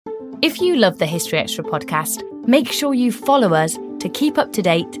If you love the History Extra podcast, make sure you follow us to keep up to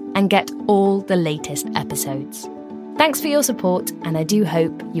date and get all the latest episodes. Thanks for your support, and I do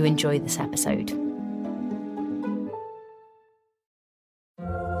hope you enjoy this episode.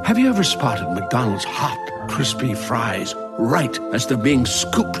 Have you ever spotted McDonald's hot, crispy fries right as they're being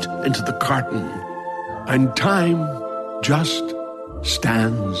scooped into the carton? And time just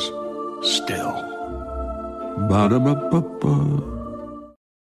stands still. Ba-da-ba-ba-ba.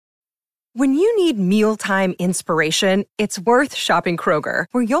 When you need mealtime inspiration, it's worth shopping Kroger,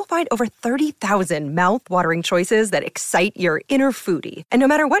 where you'll find over 30,000 mouth-watering choices that excite your inner foodie. And no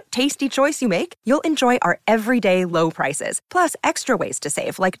matter what tasty choice you make, you'll enjoy our everyday low prices, plus extra ways to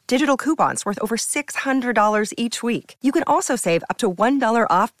save, like digital coupons worth over $600 each week. You can also save up to $1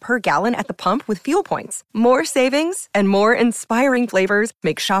 off per gallon at the pump with fuel points. More savings and more inspiring flavors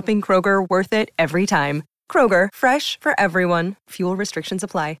make shopping Kroger worth it every time. Kroger, fresh for everyone. Fuel restrictions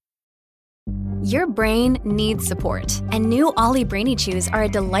apply. Your brain needs support, and new Ollie Brainy Chews are a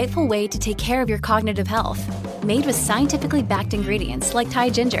delightful way to take care of your cognitive health. Made with scientifically backed ingredients like Thai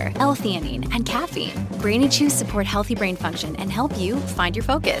ginger, L-theanine, and caffeine, Brainy Chews support healthy brain function and help you find your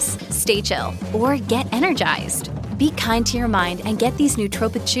focus, stay chill, or get energized. Be kind to your mind and get these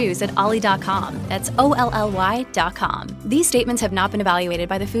nootropic chews at ollie.com. That's OLLY.com. These statements have not been evaluated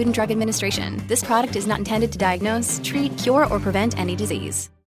by the Food and Drug Administration. This product is not intended to diagnose, treat, cure, or prevent any disease.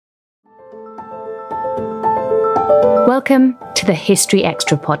 Welcome to the History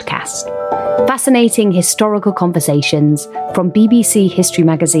Extra podcast. Fascinating historical conversations from BBC History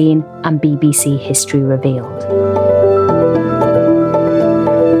Magazine and BBC History Revealed.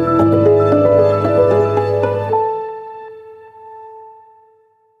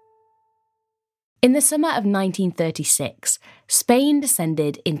 In the summer of 1936, Spain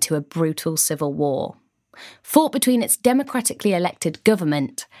descended into a brutal civil war, fought between its democratically elected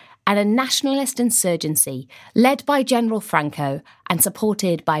government and a nationalist insurgency led by General Franco and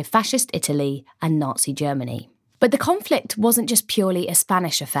supported by Fascist Italy and Nazi Germany. But the conflict wasn't just purely a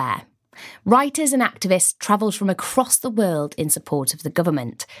Spanish affair. Writers and activists travelled from across the world in support of the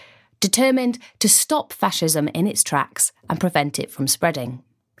government, determined to stop fascism in its tracks and prevent it from spreading.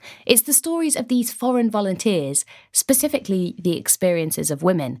 It's the stories of these foreign volunteers, specifically the experiences of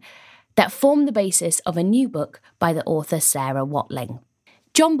women, that form the basis of a new book by the author Sarah Watling.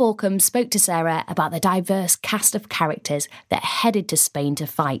 John Borkham spoke to Sarah about the diverse cast of characters that headed to Spain to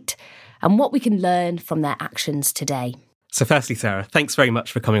fight and what we can learn from their actions today. So firstly, Sarah, thanks very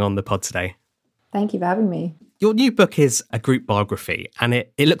much for coming on the pod today. Thank you for having me. Your new book is a group biography, and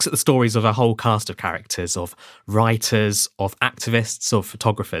it looks at the stories of a whole cast of characters, of writers, of activists, of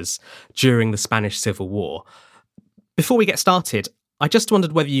photographers during the Spanish Civil War. Before we get started, I just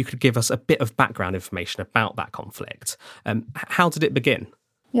wondered whether you could give us a bit of background information about that conflict. How did it begin?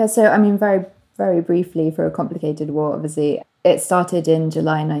 Yeah, so very, very briefly, for a complicated war, obviously, it started in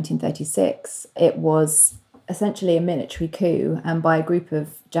July 1936. It was essentially a military coup by a group of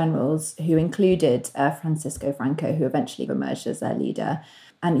generals who included Francisco Franco, who eventually emerged as their leader.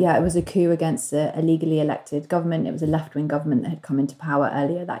 And yeah, it was a coup against a legally elected government. It was a left-wing government that had come into power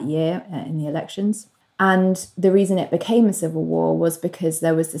earlier that year in the elections. And the reason it became a civil war was because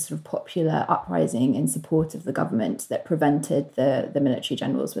there was this sort of popular uprising in support of the government that prevented the military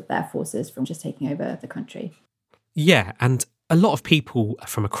generals with their forces from just taking over the country. Yeah, and a lot of people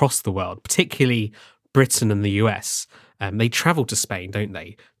from across the world, particularly Britain and the US, they travel to Spain, don't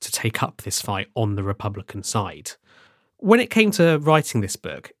they, to take up this fight on the Republican side. When it came to writing this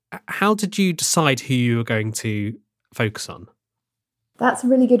book, how did you decide who you were going to focus on? That's a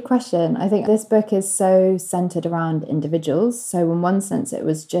really good question. I think this book is so centred around individuals. So in one sense, it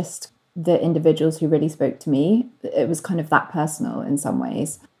was just the individuals who really spoke to me. It was kind of that personal in some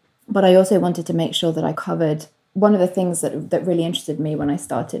ways. But I also wanted to make sure that I covered one of the things that really interested me when I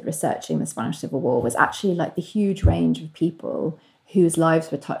started researching the Spanish Civil War was actually like the huge range of people whose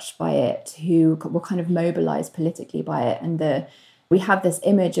lives were touched by it, who were kind of mobilised politically by it. And we have this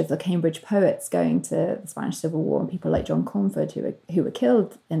image of the Cambridge poets going to the Spanish Civil War and people like John Cornford who were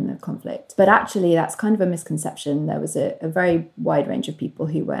killed in the conflict. But actually, that's kind of a misconception. There was a very wide range of people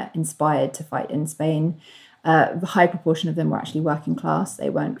who were inspired to fight in Spain. A high proportion of them were actually working class. They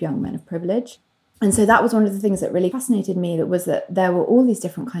weren't young men of privilege. And so that was one of the things that really fascinated me, that was that there were all these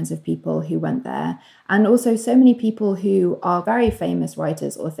different kinds of people who went there, and also so many people who are very famous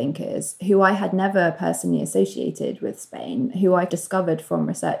writers or thinkers who I had never personally associated with Spain, who I discovered from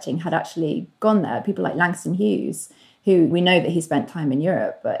researching had actually gone there. People like Langston Hughes, who we know that he spent time in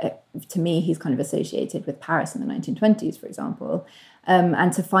Europe, but to me, he's kind of associated with Paris in the 1920s, for example.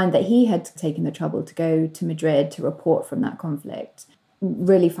 And to find that he had taken the trouble to go to Madrid to report from that conflict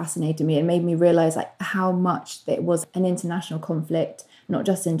really fascinated me and made me realise like how much it was an international conflict, not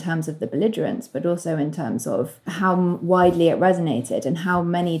just in terms of the belligerents, but also in terms of how widely it resonated and how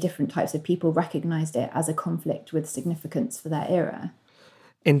many different types of people recognised it as a conflict with significance for their era.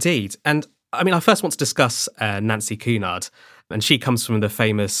 Indeed. And I mean, I first want to discuss Nancy Cunard, and she comes from the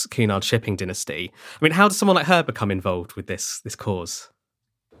famous Cunard shipping dynasty. I mean, how does someone like her become involved with this cause?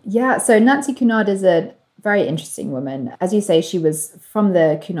 Yeah, so Nancy Cunard is a very interesting woman. As you say, she was from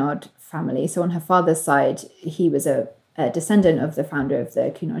the Cunard family. So on her father's side, he was a descendant of the founder of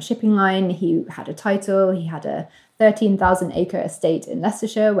the Cunard shipping line. He had a title. He had a 13,000-acre estate in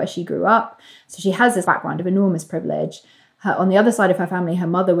Leicestershire where she grew up. So she has this background of enormous privilege. On the other side of her family, her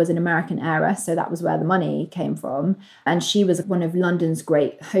mother was an American heiress, so that was where the money came from. And she was one of London's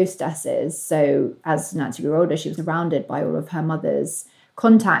great hostesses. So as Nancy grew older, she was surrounded by all of her mother's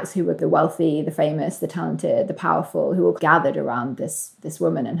contacts who were the wealthy, the famous, the talented, the powerful, who all gathered around this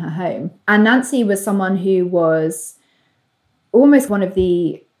woman in her home. And Nancy was someone who was almost one of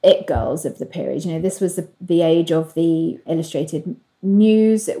the it girls of the period. You know, this was the age of the illustrated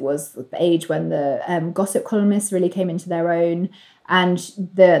news. It was the age when the gossip columnists really came into their own, and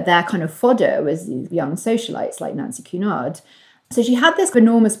their kind of fodder was these young socialites like Nancy Cunard. So she had this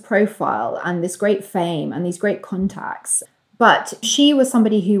enormous profile and this great fame and these great contacts. But she was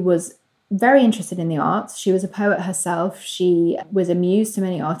somebody who was very interested in the arts. She was a poet herself. She was a muse to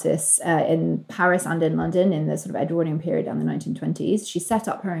many artists in Paris and in London in the sort of Edwardian period in the 1920s. She set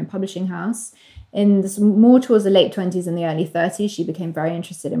up her own publishing house. In more towards the late 20s and the early 30s, she became very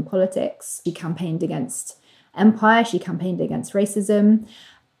interested in politics. She campaigned against empire. She campaigned against racism.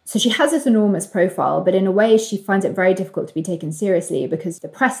 So she has this enormous profile, but in a way she finds it very difficult to be taken seriously because the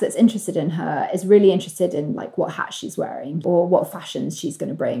press that's interested in her is really interested in like what hat she's wearing or what fashions she's going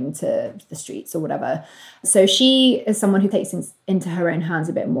to bring to the streets or whatever. So she is someone who takes things into her own hands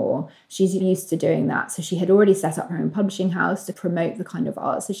a bit more. She's used to doing that. So she had already set up her own publishing house to promote the kind of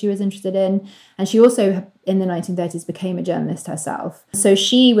arts that she was interested in. And she also, in the 1930s, became a journalist herself. So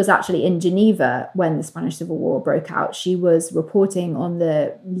she was actually in Geneva when the Spanish Civil War broke out. She was reporting on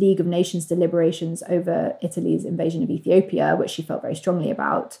the League of Nations deliberations over Italy's invasion of Ethiopia, which she felt very strongly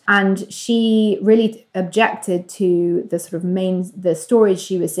about. And she really objected to the sort of the stories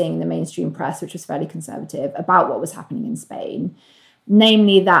she was seeing in the mainstream press, which was fairly conservative, about what was happening in Spain.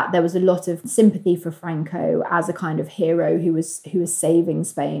 Namely, that there was a lot of sympathy for Franco as a kind of hero who was saving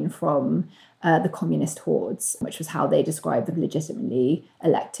Spain from the communist hordes, which was how they described the legitimately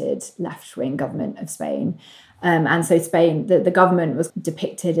elected left-wing government of Spain. And so Spain, the government was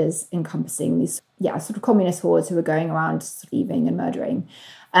depicted as encompassing these, sort of communist hordes who were going around thieving and murdering.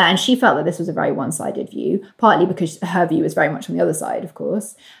 And she felt that this was a very one-sided view, partly because her view was very much on the other side, of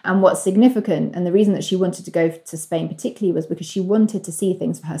course. And what's significant, and the reason that she wanted to go to Spain particularly, was because she wanted to see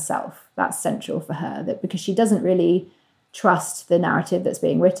things for herself. That's central for her, that because she doesn't really trust the narrative that's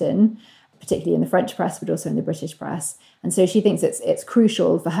being written, particularly in the French press, but also in the British press. And so she thinks it's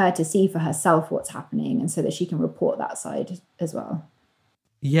crucial for her to see for herself what's happening and so that she can report that side as well.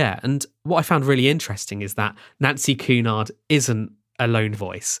 Yeah, and what I found really interesting is that Nancy Cunard isn't a lone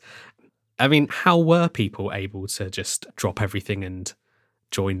voice. I mean, how were people able to just drop everything and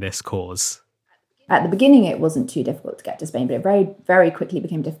join this cause? At the beginning, it wasn't too difficult to get to Spain, but it very, very quickly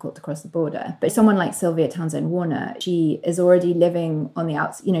became difficult to cross the border. But someone like Sylvia Townsend Warner, she is already living on the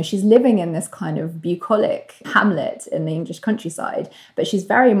outside. You know, she's living in this kind of bucolic hamlet in the English countryside, but she's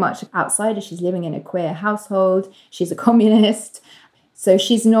very much outsider. She's living in a queer household. She's a communist. So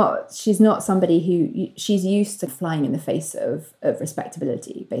she's not somebody who, she's used to flying in the face of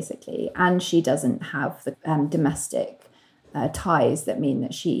respectability, basically. And she doesn't have the domestic ties that mean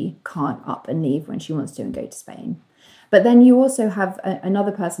that she can't up and leave when she wants to and go to Spain. But then you also have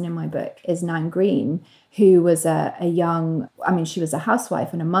another person in my book is Nan Green, who was she was a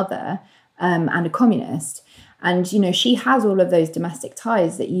housewife and a mother and a communist. And, you know, she has all of those domestic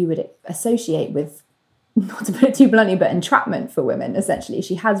ties that you would associate with, not to put it too bluntly, but entrapment for women, essentially.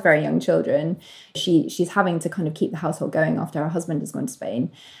 She has very young children. She's having to kind of keep the household going after her husband has gone to Spain.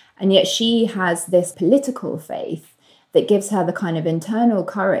 And yet she has this political faith that gives her the kind of internal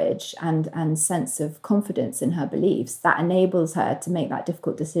courage and sense of confidence in her beliefs that enables her to make that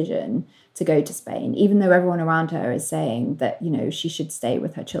difficult decision to go to Spain, even though everyone around her is saying that, you know, she should stay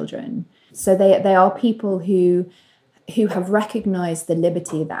with her children. So they are people who have recognised the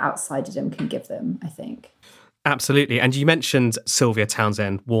liberty that outsiderdom can give them, I think. Absolutely. And you mentioned Sylvia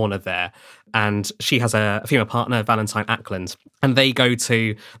Townsend Warner there, and she has a female partner, Valentine Ackland, and they go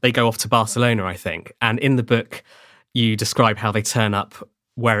off to Barcelona, I think. And in the book, you describe how they turn up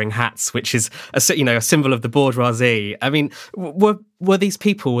wearing hats, which is a symbol of the bourgeoisie. I mean, were these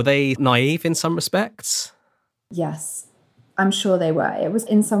people, were they naive in some respects? Yes, I'm sure they were. It was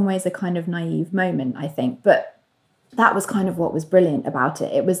in some ways a kind of naive moment, I think, but that was kind of what was brilliant about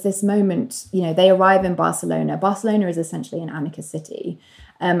it. It was this moment, they arrive in Barcelona. Barcelona is essentially an anarchist city,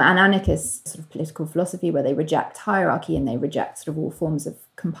 an anarchist sort of political philosophy where they reject hierarchy and they reject sort of all forms of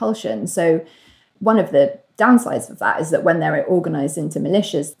compulsion. So one of the downsides of that is that when they're organised into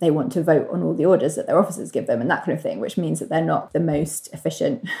militias, they want to vote on all the orders that their officers give them and that kind of thing, which means that they're not the most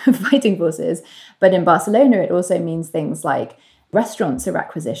efficient fighting forces. But in Barcelona, it also means things like restaurants are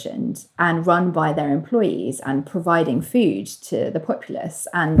requisitioned and run by their employees and providing food to the populace.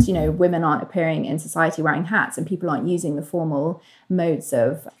 And, women aren't appearing in society wearing hats and people aren't using the formal modes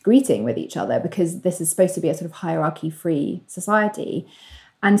of greeting with each other because this is supposed to be a sort of hierarchy-free society.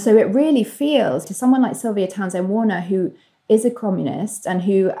 And so it really feels to someone like Sylvia Townsend Warner, who is a communist and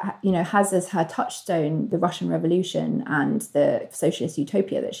who, has as her touchstone the Russian Revolution and the socialist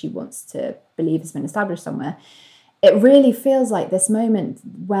utopia that she wants to believe has been established somewhere. It really feels like this moment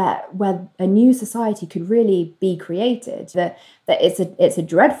where a new society could really be created. That it's a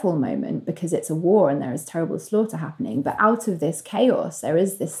dreadful moment because it's a war and there is terrible slaughter happening. But out of this chaos, there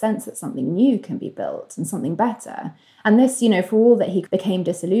is this sense that something new can be built and something better. And this, for all that he became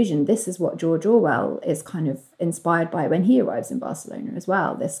disillusioned, this is what George Orwell is kind of inspired by when he arrives in Barcelona as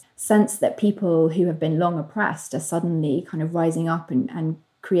well. This sense that people who have been long oppressed are suddenly kind of rising up and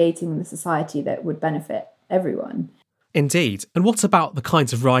creating the society that would benefit everyone. Indeed. And what about the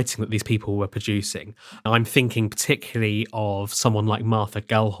kinds of writing that these people were producing? I'm thinking particularly of someone like Martha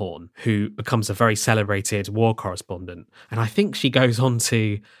Gellhorn, who becomes a very celebrated war correspondent. And I think she goes on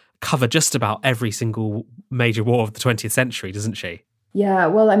to cover just about every single major war of the 20th century, doesn't she? Yeah,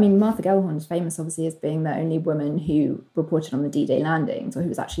 well, I mean, Martha Gellhorn is famous, obviously, as being the only woman who reported on the D-Day landings or who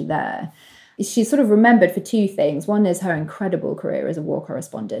was actually there. She's sort of remembered for two things. One is her incredible career as a war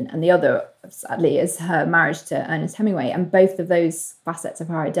correspondent, and the other, sadly, is her marriage to Ernest Hemingway. And both of those facets of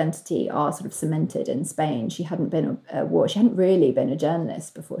her identity are sort of cemented in Spain. She hadn't really been a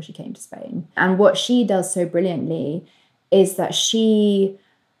journalist before she came to Spain. And what she does so brilliantly is that she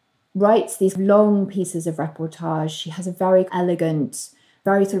writes these long pieces of reportage. She has a very elegant,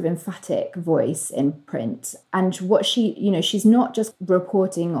 very sort of emphatic voice in print. And what she's not just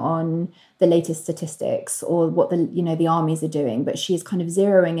reporting on the latest statistics or what the armies are doing, but she's kind of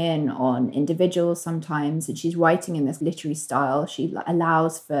zeroing in on individuals sometimes, and she's writing in this literary style. She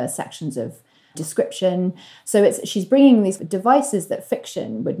allows for sections of description. So she's bringing these devices that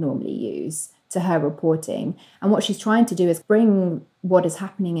fiction would normally use to her reporting. And what she's trying to do is bring what is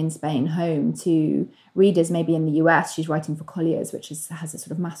happening in Spain home to readers maybe in the US. She's writing for Collier's, which has a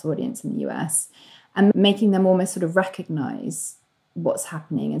sort of mass audience in the US, and making them almost sort of recognize what's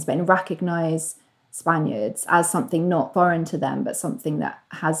happening in Spain, recognize Spaniards as something not foreign to them, but something that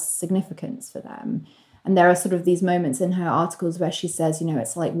has significance for them. And there are sort of these moments in her articles where she says,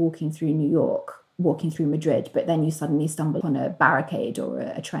 it's like walking through New York, walking through Madrid, but then you suddenly stumble upon a barricade or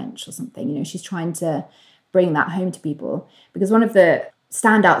a trench or something. She's trying to bring that home to people, because one of the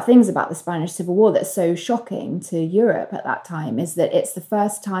standout things about the Spanish Civil War that's so shocking to Europe at that time is that it's the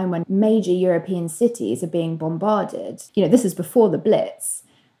first time when major European cities are being bombarded. This is before the Blitz.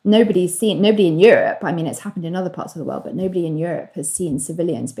 Nobody in Europe, I mean, it's happened in other parts of the world, but nobody in Europe has seen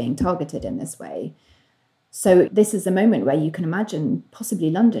civilians being targeted in this way. So this is a moment where you can imagine possibly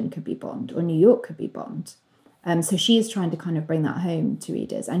London could be bombed or New York could be bombed. So she is trying to kind of bring that home to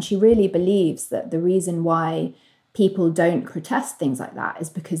readers. And she really believes that the reason why people don't protest things like that is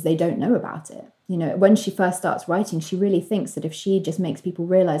because they don't know about it. When she first starts writing, she really thinks that if she just makes people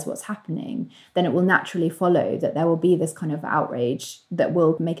realize what's happening, then it will naturally follow that there will be this kind of outrage that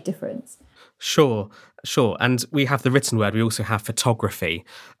will make a difference. Sure. And we have the written word, we also have photography.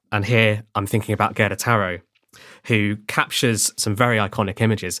 And here I'm thinking about Gerda Taro, who captures some very iconic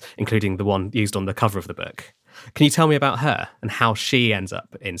images, including the one used on the cover of the book. Can you tell me about her and how she ends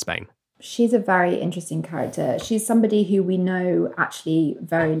up in Spain? She's a very interesting character. She's somebody who we know actually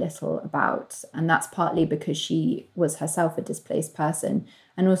very little about, and that's partly because she was herself a displaced person,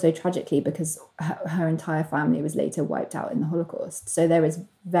 and also tragically because her entire family was later wiped out in the Holocaust. So there is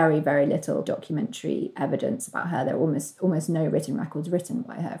very, very little documentary evidence about her. There are almost no written records written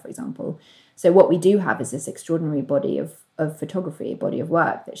by her, for example. So what we do have is this extraordinary body of photography, body of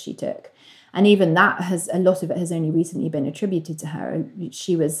work that she took. And even that a lot of it has only recently been attributed to her.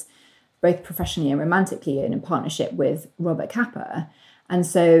 She was both professionally and romantically in a partnership with Robert Capa. And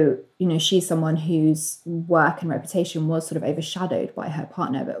so, she's someone whose work and reputation was sort of overshadowed by her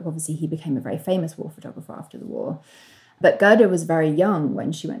partner, but obviously he became a very famous war photographer after the war. But Gerda was very young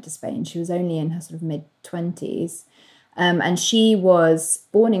when she went to Spain. She was only in her sort of mid-20s. And she was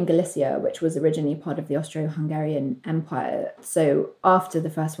born in Galicia, which was originally part of the Austro-Hungarian Empire. So after the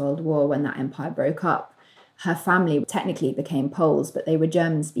First World War, when that empire broke up, her family technically became Poles, but they were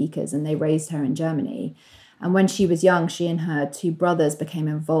German speakers and they raised her in Germany. And when she was young, she and her two brothers became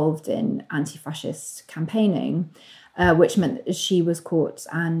involved in anti-fascist campaigning, which meant that she was caught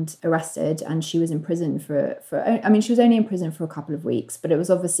and arrested, and she was in prison she was only in prison for a couple of weeks, but it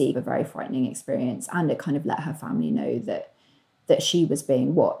was obviously a very frightening experience, and it kind of let her family know that she was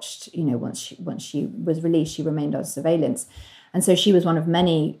being watched. You know, once she was released, she remained under surveillance. And so she was one of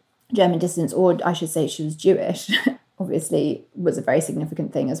many German dissidents, or I should say she was Jewish, obviously was a very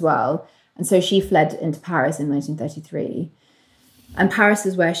significant thing as well. And so she fled into Paris in 1933. And Paris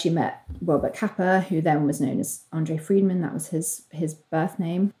is where she met Robert Capa, who then was known as Andre Friedman. That was his birth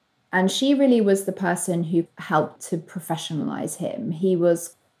name. And she really was the person who helped to professionalize him. He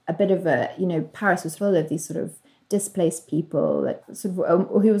was a bit of Paris was full of these sort of displaced people,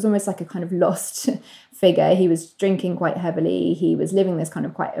 he was almost like a kind of lost figure. He was drinking quite heavily. He was living this kind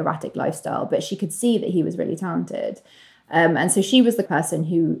of quite erratic lifestyle, but she could see that he was really talented. And so she was the person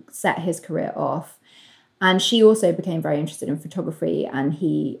who set his career off. And she also became very interested in photography, and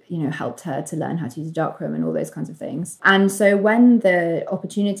he, helped her to learn how to use a darkroom and all those kinds of things. And so when the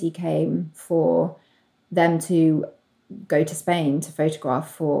opportunity came for them to go to Spain to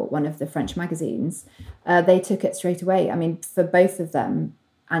photograph for one of the French magazines, they took it straight away. I mean, for both of them,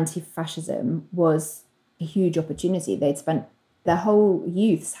 anti-fascism was a huge opportunity. They'd spent their whole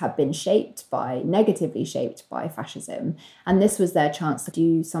youths had been negatively shaped by fascism. And this was their chance to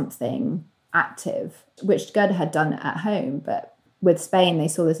do something active, which Gerda had done at home. But with Spain, they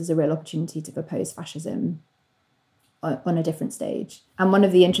saw this as a real opportunity to oppose fascism on a different stage. And one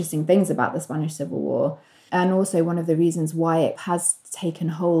of the interesting things about the Spanish Civil War, and also one of the reasons why it has taken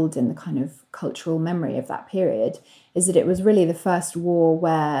hold in the kind of cultural memory of that period, is that it was really the first war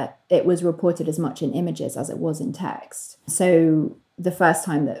where it was reported as much in images as it was in text. So the first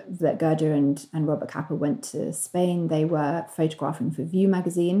time that Gerda and Robert Capa went to Spain, they were photographing for View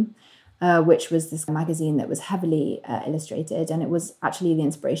magazine, which was this magazine that was heavily illustrated. And it was actually the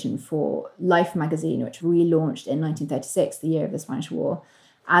inspiration for Life magazine, which relaunched in 1936, the year of the Spanish War,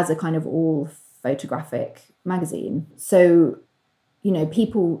 as a kind of all photographic magazine. So,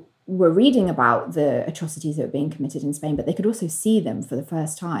 people were reading about the atrocities that were being committed in Spain, but they could also see them for the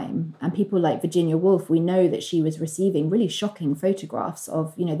first time. And people like Virginia Woolf, we know that she was receiving really shocking photographs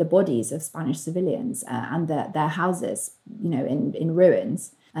of, the bodies of Spanish civilians and their houses, in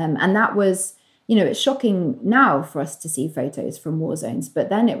ruins. And that was, it's shocking now for us to see photos from war zones, but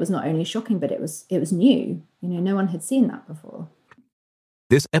then it was not only shocking, but it was new. No one had seen that before.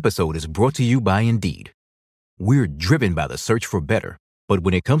 This episode is brought to you by Indeed. We're driven by the search for better, but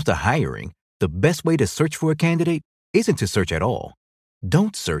when it comes to hiring, the best way to search for a candidate isn't to search at all.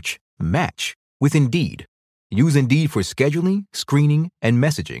 Don't search, match with Indeed. Use Indeed for scheduling, screening, and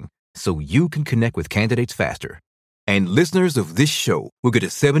messaging so you can connect with candidates faster. And listeners of this show will get a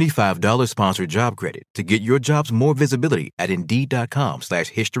 $75 sponsored job credit to get your jobs more visibility at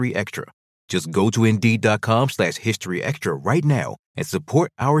Indeed.com/HistoryExtra. Just go to Indeed.com/HistoryExtra right now and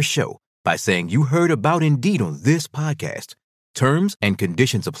support our show by saying you heard about Indeed on this podcast. Terms and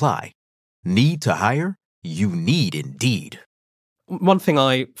conditions apply. Need to hire? You need Indeed. One thing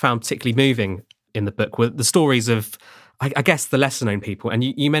I found particularly moving in the book were the stories of, I guess, the lesser-known people. And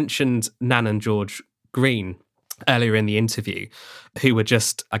you mentioned Nan and George Green earlier in the interview, who were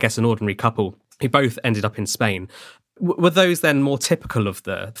just, I guess, an ordinary couple who both ended up in Spain. Were those then more typical of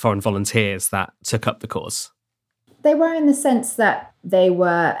the foreign volunteers that took up the cause? They were, in the sense that they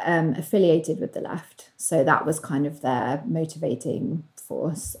were affiliated with the left. So that was kind of their motivating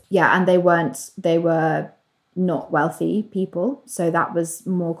force. Yeah, and they were not wealthy people. So that was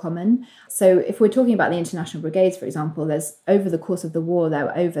more common. So if we're talking about the international brigades, for example, there's over the course of the war, there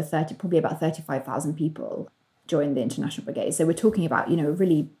were probably about 35,000 people joined the international brigade. So we're talking about, a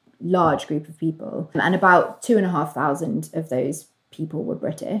really large group of people. And about 2,500 of those people were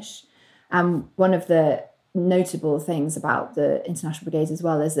British. One of the notable things about the international brigades as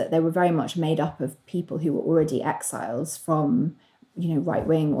well is that they were very much made up of people who were already exiles from,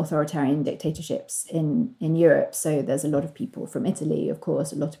 right-wing authoritarian dictatorships in Europe. So there's a lot of people from Italy, of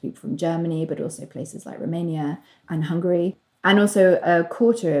course, a lot of people from Germany, but also places like Romania and Hungary. And also a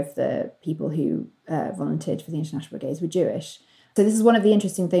quarter of the people who volunteered for the international brigades were Jewish. So this is one of the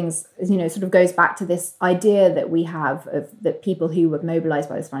interesting things, sort of goes back to this idea that we have of that people who were mobilized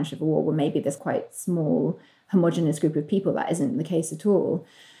by the Spanish Civil War were maybe this quite small, homogenous group of people. That isn't the case at all.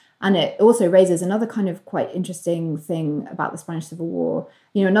 And it also raises another kind of quite interesting thing about the Spanish Civil War.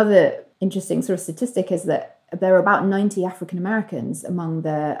 Another interesting sort of statistic is that there were about 90 African Americans among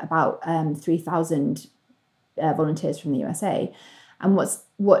the about 3,000 volunteers from the USA. And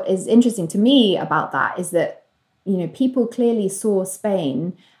what is interesting to me about that is that, people clearly saw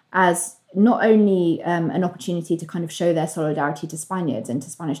Spain as not only an opportunity to kind of show their solidarity to Spaniards and to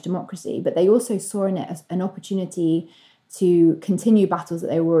Spanish democracy, but they also saw in it as an opportunity to continue battles that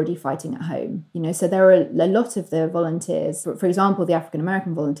they were already fighting at home. So there are a lot of the volunteers, for example, the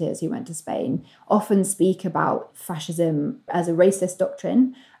African-American volunteers who went to Spain, often speak about fascism as a racist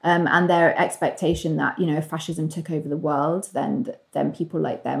doctrine, and their expectation that, if fascism took over the world, then people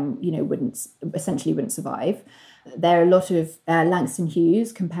like them, wouldn't survive. There are a lot of Langston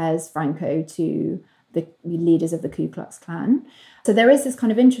Hughes compares Franco to the leaders of the Ku Klux Klan. So there is this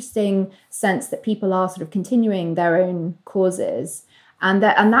kind of interesting sense that people are sort of continuing their own causes. And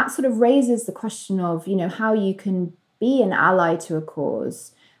that sort of raises the question of, how you can be an ally to a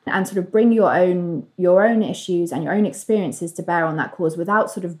cause and sort of bring your own issues and your own experiences to bear on that cause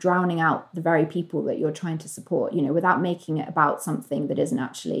without sort of drowning out the very people that you're trying to support, without making it about something that isn't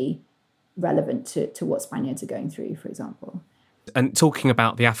actually relevant to what Spaniards are going through, for example. And talking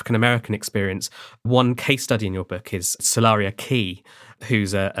about the African-American experience, one case study in your book is Solaria Key,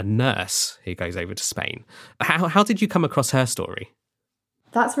 who's a nurse who goes over to Spain. How did you come across her story?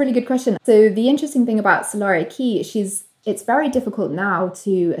 That's a really good question. So the interesting thing about Solaria Key, it's very difficult now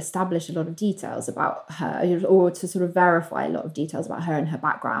to establish a lot of details about her or to sort of verify a lot of details about her and her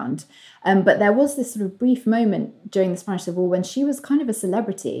background. But there was this sort of brief moment during the Spanish Civil War when she was kind of a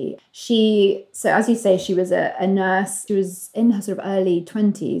celebrity. So as you say, she was a nurse. She was in her sort of early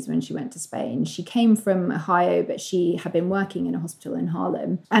 20s when she went to Spain. She came from Ohio, but she had been working in a hospital in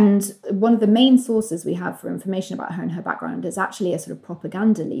Harlem. And one of the main sources we have for information about her and her background is actually a sort of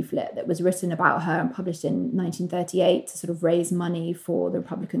propaganda leaflet that was written about her and published in 1938 to sort of raise money for the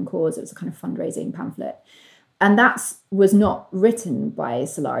Republican cause. It was a kind of fundraising pamphlet. And that was not written by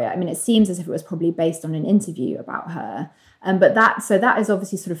Solaria. I mean, it seems as if it was probably based on an interview about her. But that is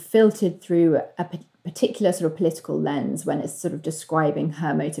obviously sort of filtered through a particular sort of political lens when it's sort of describing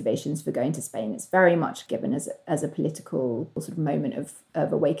her motivations for going to Spain. It's very much given as a political sort of moment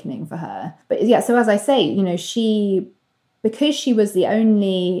of awakening for her. But yeah, so as I say, because she was the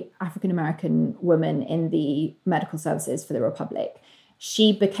only African-American woman in the medical services for the Republic,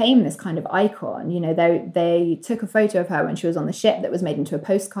 she became this kind of icon. They took a photo of her when she was on the ship that was made into a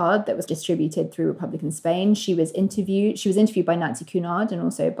postcard that was distributed through Republican Spain. She was interviewed by Nancy Cunard and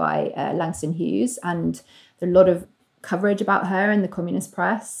also by Langston Hughes, and there's a lot of coverage about her in the communist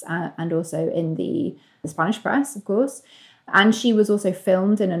press and also in the Spanish press, of course. And she was also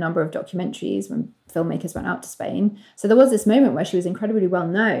filmed in a number of documentaries when filmmakers went out to Spain. So there was this moment where she was incredibly well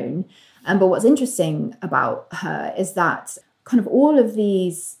known. But what's interesting about her is that kind of all of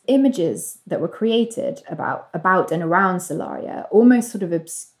these images that were created about and around Solaria almost sort of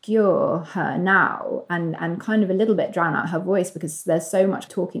obscure her now and kind of a little bit drown out her voice because there's so much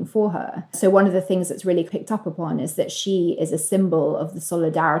talking for her. So one of the things that's really picked up upon is that she is a symbol of the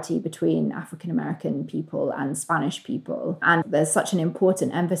solidarity between African-American people and Spanish people. And there's such an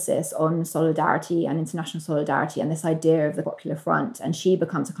important emphasis on solidarity and international solidarity and this idea of the Popular Front. And she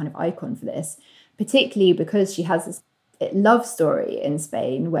becomes a kind of icon for this, particularly because she has this love story in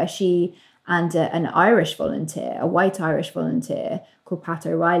Spain where she and an Irish volunteer, a white Irish volunteer called Pat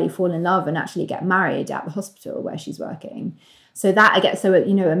O'Reilly, fall in love and actually get married at the hospital where she's working. So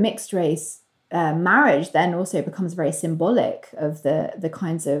a mixed race marriage then also becomes very symbolic of the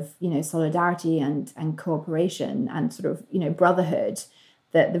kinds of solidarity and cooperation and sort of brotherhood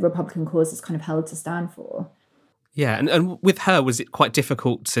that the Republican cause is kind of held to stand for. Yeah, and with her, was it quite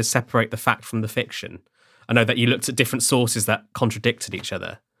difficult to separate the fact from the fiction? I know that you looked at different sources that contradicted each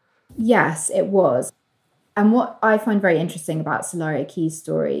other. Yes, it was. And what I find very interesting about Solaria Key's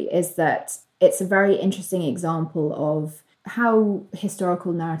story is that it's a very interesting example of how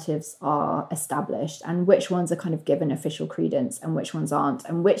historical narratives are established and which ones are kind of given official credence and which ones aren't,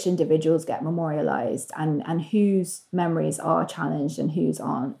 and which individuals get memorialized and whose memories are challenged and whose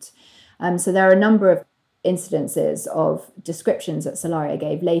aren't. So there are a number of incidences of descriptions that Solaria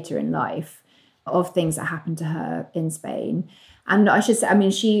gave later in life of things that happened to her in Spain. And I should say,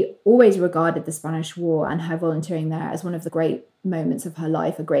 she always regarded the Spanish War and her volunteering there as one of the great moments of her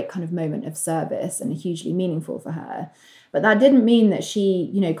life, a great kind of moment of service and hugely meaningful for her. But that didn't mean that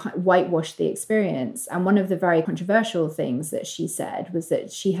she, kind of whitewashed the experience. And one of the very controversial things that she said was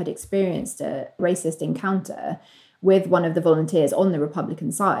that she had experienced a racist encounter with one of the volunteers on the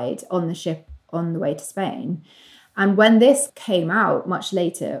Republican side on the ship on the way to Spain. And when this came out much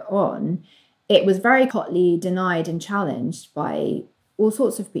later on, it was very hotly denied and challenged by all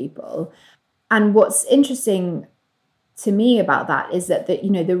sorts of people. And what's interesting to me about that is that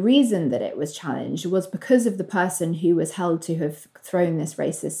the reason that it was challenged was because of the person who was held to have thrown this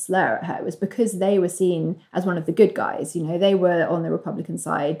racist slur at her. It was because they were seen as one of the good guys. They were on the Republican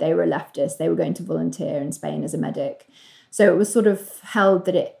side, they were leftist, they were going to volunteer in Spain as a medic. So it was sort of held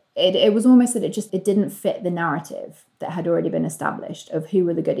that it was almost that it didn't fit the narrative that had already been established of who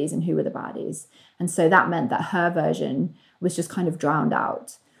were the goodies and who were the baddies. And so that meant that her version was just kind of drowned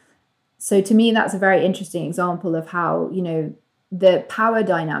out. So to me, that's a very interesting example of how, the power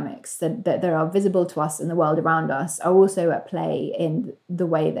dynamics that are visible to us in the world around us are also at play in the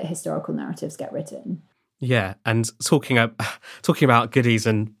way that historical narratives get written. Yeah, and talking about goodies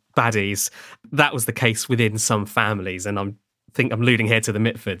and baddies, that was the case within some families. And I'm alluding here to the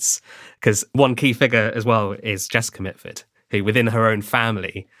Mitfords, because one key figure as well is Jessica Mitford, who within her own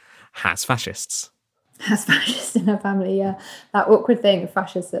family has fascists. Has fascists in her family, yeah. That awkward thing of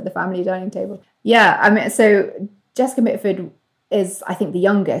fascists at the family dining table. Yeah, I mean, so Jessica Mitford is, I think, the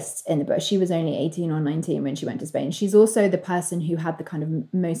youngest in the book. She was only 18 or 19 when she went to Spain. She's also the person who had the kind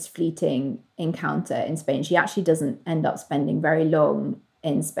of most fleeting encounter in Spain. She actually doesn't end up spending very long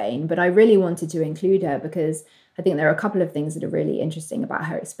in Spain, but I really wanted to include her because I think there are a couple of things that are really interesting about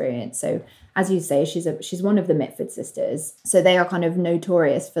her experience. So, as you say, she's one of the Mitford sisters. So they are kind of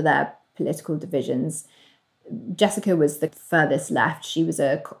notorious for their political divisions. Jessica was the furthest left. She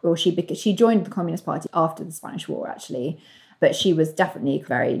joined the Communist Party after the Spanish War, actually, but she was definitely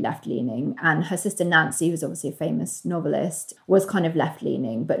very left-leaning. And her sister Nancy, who's obviously a famous novelist, was kind of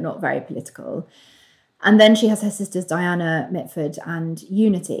left-leaning, but not very political. And then she has her sisters Diana Mitford and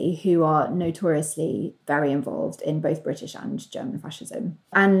Unity, who are notoriously very involved in both British and German fascism.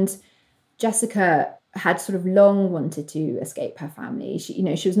 And Jessica had sort of long wanted to escape her family. She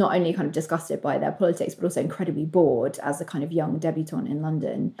was not only kind of disgusted by their politics, but also incredibly bored as a kind of young debutante in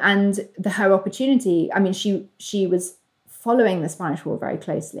London. And her opportunity, I mean, she was following the Spanish War very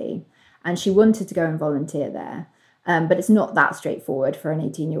closely, and she wanted to go and volunteer there. But it's not that straightforward for an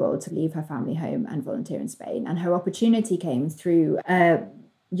 18-year-old to leave her family home and volunteer in Spain. And her opportunity came through a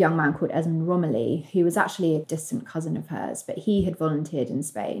young man called Esmond Romilly, who was actually a distant cousin of hers, but he had volunteered in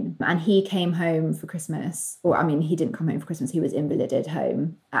Spain. And he came home for Christmas, he didn't come home for Christmas, he was invalided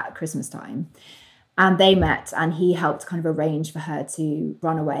home at Christmas time. And they met, and he helped kind of arrange for her to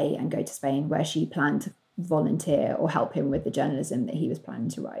run away and go to Spain, where she planned to volunteer or help him with the journalism that he was planning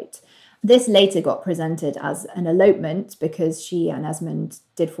to write. This later got presented as an elopement because she and Esmond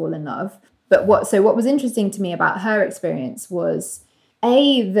did fall in love. But what was interesting to me about her experience was,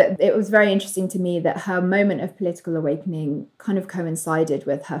 that it was very interesting to me that her moment of political awakening kind of coincided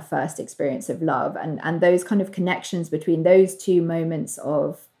with her first experience of love, and those kind of connections between those two moments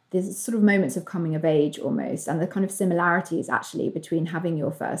of these sort of moments of coming of age almost, and the kind of similarities actually between having your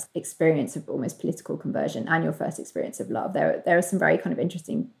first experience of almost political conversion and your first experience of love. There are some very kind of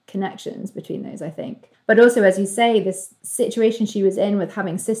interesting connections between those, I think. But also, as you say, this situation she was in with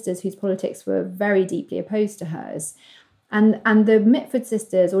having sisters whose politics were very deeply opposed to hers. And the Mitford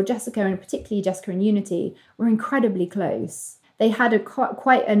sisters, or Jessica, and particularly Jessica and Unity, were incredibly close. They had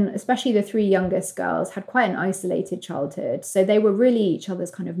especially the three youngest girls, had quite an isolated childhood. So they were really each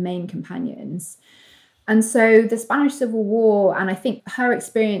other's kind of main companions. And so the Spanish Civil War, and I think her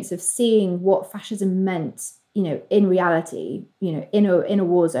experience of seeing what fascism meant, in reality, in a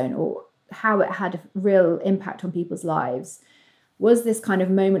war zone, or how it had a real impact on people's lives, was this kind of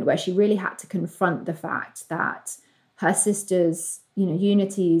moment where she really had to confront the fact that her sister's,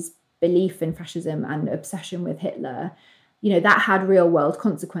 Unity's belief in fascism and obsession with Hitler, that had real world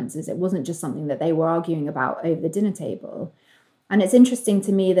consequences. It wasn't just something that they were arguing about over the dinner table. And it's interesting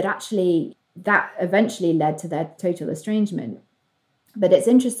to me that actually that eventually led to their total estrangement. But it's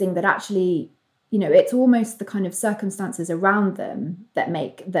interesting that actually, it's almost the kind of circumstances around them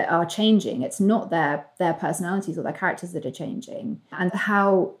that are changing. It's not their personalities or their characters that are changing. And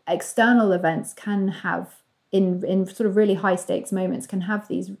how external events can have, in sort of really high stakes moments, can have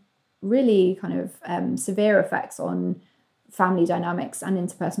these really kind of severe effects on family dynamics and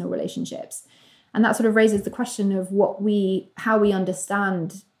interpersonal relationships. And that sort of raises the question of how we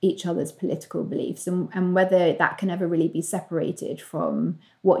understand each other's political beliefs, and whether that can ever really be separated from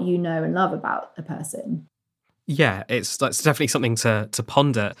what you know and love about a person. Yeah, it's definitely something to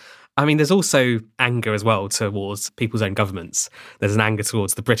ponder. I mean, there's also anger as well towards people's own governments. There's an anger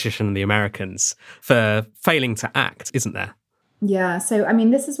towards the British and the Americans for failing to act, isn't there? Yeah, so I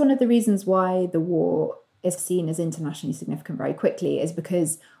mean, this is one of the reasons why the war is seen as internationally significant very quickly, is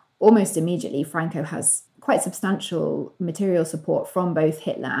because almost immediately Franco has quite substantial material support from both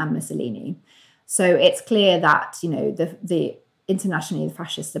Hitler and Mussolini. So it's clear that, the internationally, the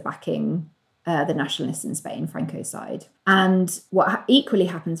fascists are backing the nationalists in Spain, Franco's side. And what equally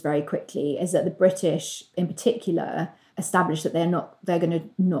happens very quickly is that the British, in particular, establish that they're going to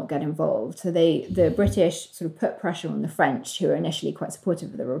not get involved. So the British sort of put pressure on the French, who are initially quite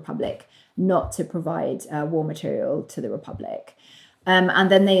supportive of the Republic, not to provide war material to the Republic.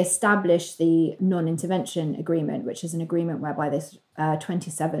 And then they established the non-intervention agreement, which is an agreement whereby this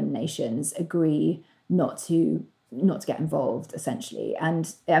 27 nations agree not to get involved, essentially.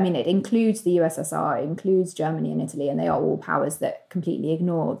 And I mean, it includes the USSR, it includes Germany and Italy, and they are all powers that completely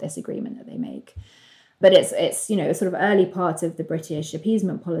ignore this agreement that they make. But it's a sort of early part of the British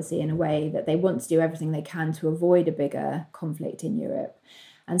appeasement policy in a way that they want to do everything they can to avoid a bigger conflict in Europe.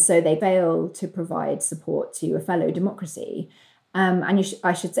 And so they fail to provide support to a fellow democracy.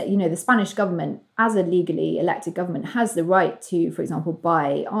 I should say, the Spanish government, as a legally elected government, has the right to, for example,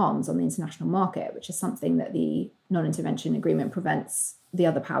 buy arms on the international market, which is something that the non-intervention agreement prevents the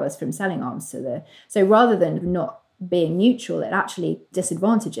other powers from selling arms to the... So rather than not being neutral, it actually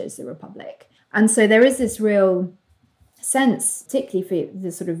disadvantages the Republic. And so there is this real sense, particularly for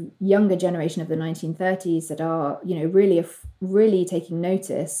the sort of younger generation of the 1930s that are, really taking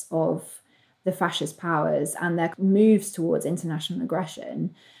notice of the fascist powers and their moves towards international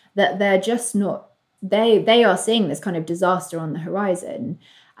aggression, that they're just not, they are seeing this kind of disaster on the horizon,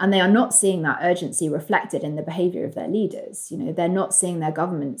 and they are not seeing that urgency reflected in the behavior of their leaders. They're not seeing their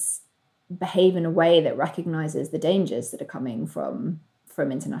governments behave in a way that recognizes the dangers that are coming from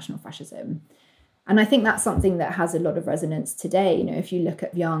international fascism. And I think that's something that has a lot of resonance today. If you look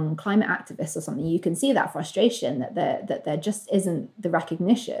at young climate activists or something, you can see that frustration that there just isn't the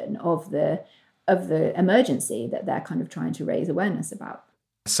recognition of the emergency that they're kind of trying to raise awareness about.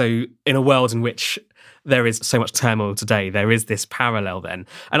 So in a world in which there is so much turmoil today, there is this parallel then.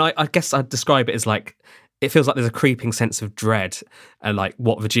 And I guess I'd describe it as like, it feels like there's a creeping sense of dread, and like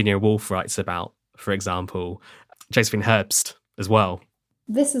what Virginia Woolf writes about, for example, Josephine Herbst as well.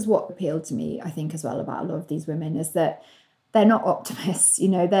 This is what appealed to me, I think, as well, about a lot of these women, is that they're not optimists.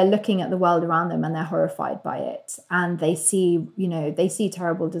 They're looking at the world around them and they're horrified by it. And they see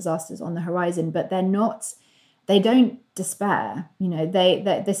terrible disasters on the horizon, but they don't despair.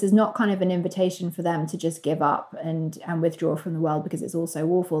 This is not kind of an invitation for them to just give up and withdraw from the world because it's all so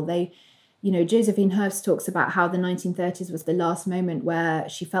awful. Josephine Herbst talks about how the 1930s was the last moment where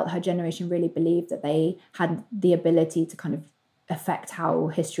she felt her generation really believed that they had the ability to kind of affect how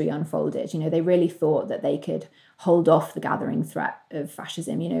history unfolded. They really thought that they could hold off the gathering threat of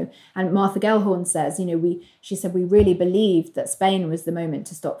fascism, And Martha Gellhorn says, she said, we really believed that Spain was the moment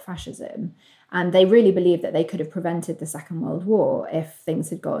to stop fascism. And they really believed that they could have prevented the Second World War if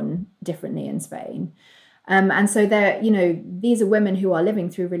things had gone differently in Spain. And so these are women who are living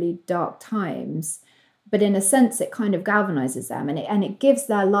through really dark times, but in a sense, it kind of galvanizes them and it gives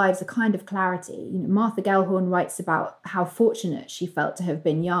their lives a kind of clarity. Martha Gellhorn writes about how fortunate she felt to have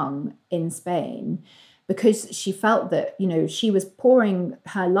been young in Spain, because she felt that, she was pouring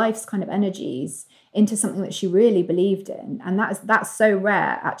her life's kind of energies into something that she really believed in. And that's so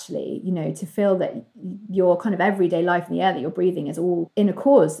rare, actually, to feel that your kind of everyday life and the air that you're breathing is all in a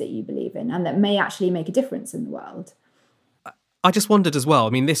cause that you believe in and that may actually make a difference in the world. I just wondered as well,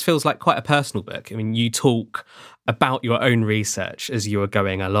 this feels like quite a personal book. You talk about your own research as you were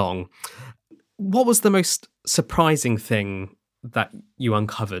going along. What was the most surprising thing that you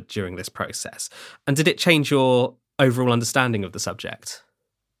uncovered during this process? And did it change your overall understanding of the subject?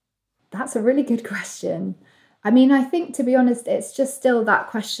 That's a really good question. I think, to be honest, it's just still that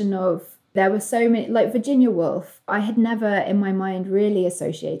question of, there were so many, like Virginia Woolf, I had never in my mind really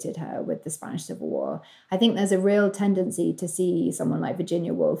associated her with the Spanish Civil War. I think there's a real tendency to see someone like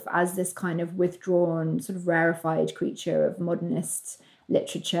Virginia Woolf as this kind of withdrawn, sort of rarefied creature of modernist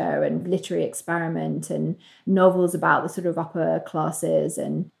literature and literary experiment and novels about the sort of upper classes.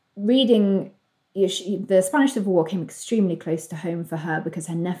 And reading the Spanish Civil War came extremely close to home for her because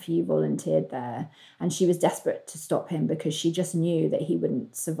her nephew volunteered there and she was desperate to stop him because she just knew that he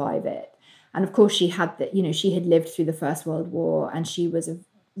wouldn't survive it. And of course she had she had lived through the First World War and she was a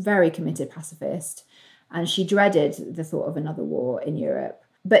very committed pacifist and she dreaded the thought of another war in Europe.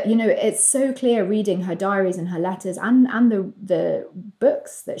 But, it's so clear reading her diaries and her letters and the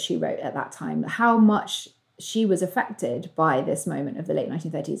books that she wrote at that time, how much she was affected by this moment of the late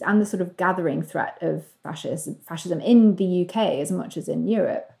 1930s and the sort of gathering threat of fascism in the UK as much as in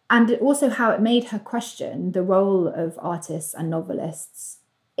Europe. And also how it made her question the role of artists and novelists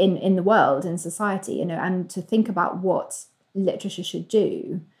in the world, in society, and to think about what literature should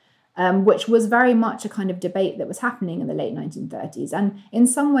do. which was very much a kind of debate that was happening in the late 1930s. And in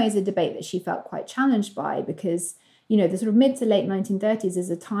some ways, a debate that she felt quite challenged by, because, you know, the sort of mid to late 1930s is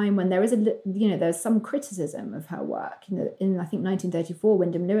a time when there is there's some criticism of her work. You know, in I think 1934,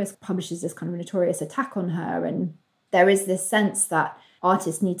 Wyndham Lewis publishes this kind of notorious attack on her, and there is this sense that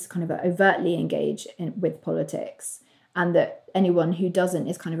artists need to kind of overtly engage with politics, and that anyone who doesn't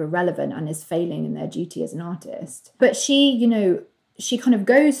is kind of irrelevant and is failing in their duty as an artist. But she kind of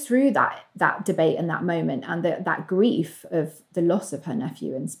goes through that debate and that moment and that grief of the loss of her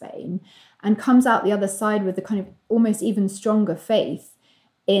nephew in Spain, and comes out the other side with a kind of almost even stronger faith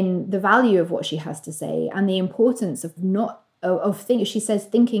in the value of what she has to say and the importance of thinking. She says,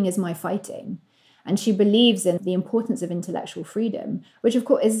 thinking is my fighting. And she believes in the importance of intellectual freedom, which of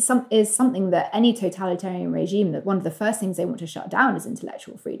course is something that any totalitarian regime, that one of the first things they want to shut down is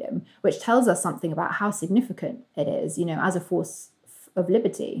intellectual freedom, which tells us something about how significant it is, you know, as a force of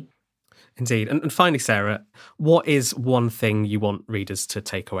liberty. Indeed. And finally, Sarah, what is one thing you want readers to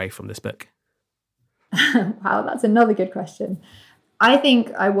take away from this book? Wow, that's another good question. I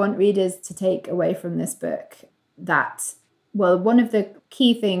think I want readers to take away from this book that, well, one of the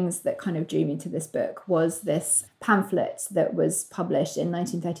key things that kind of drew me to this book was this pamphlet that was published in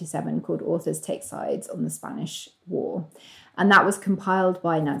 1937 called Authors Take Sides on the Spanish War. And that was compiled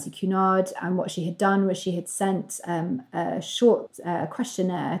by Nancy Cunard. And what she had done was she had sent a short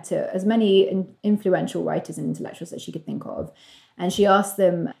questionnaire to as many influential writers and intellectuals that she could think of. And she asked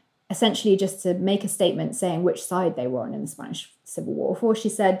them essentially just to make a statement saying which side they were on in the Spanish Civil War. For she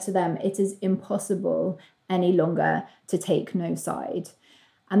said to them, it is impossible any longer to take no side.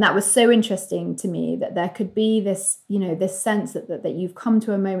 And that was so interesting to me, that there could be this, you know, this sense that you've come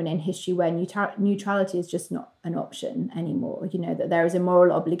to a moment in history where neutrality is just not an option anymore. You know, that there is a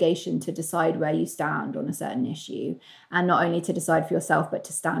moral obligation to decide where you stand on a certain issue, and not only to decide for yourself, but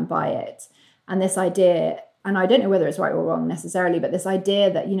to stand by it. And this idea, and I don't know whether it's right or wrong necessarily, but this idea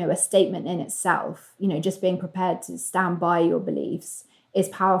that, you know, a statement in itself, you know, just being prepared to stand by your beliefs is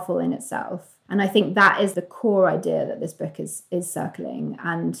powerful in itself. And I think that is the core idea that this book is circling,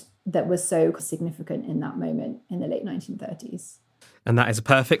 and that was so significant in that moment in the late 1930s. And that is a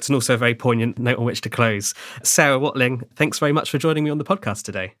perfect and also a very poignant note on which to close. Sarah Watling, thanks very much for joining me on the podcast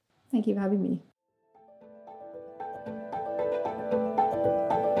today. Thank you for having me.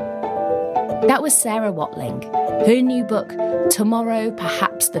 That was Sarah Watling. Her new book, Tomorrow,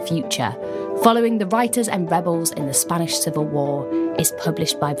 Perhaps the Future, following the writers and rebels in the Spanish Civil War, is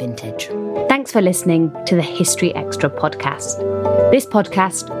published by Vintage. Thanks for listening to the History Extra podcast. This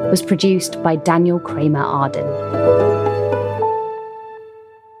podcast was produced by Daniel Kramer Arden.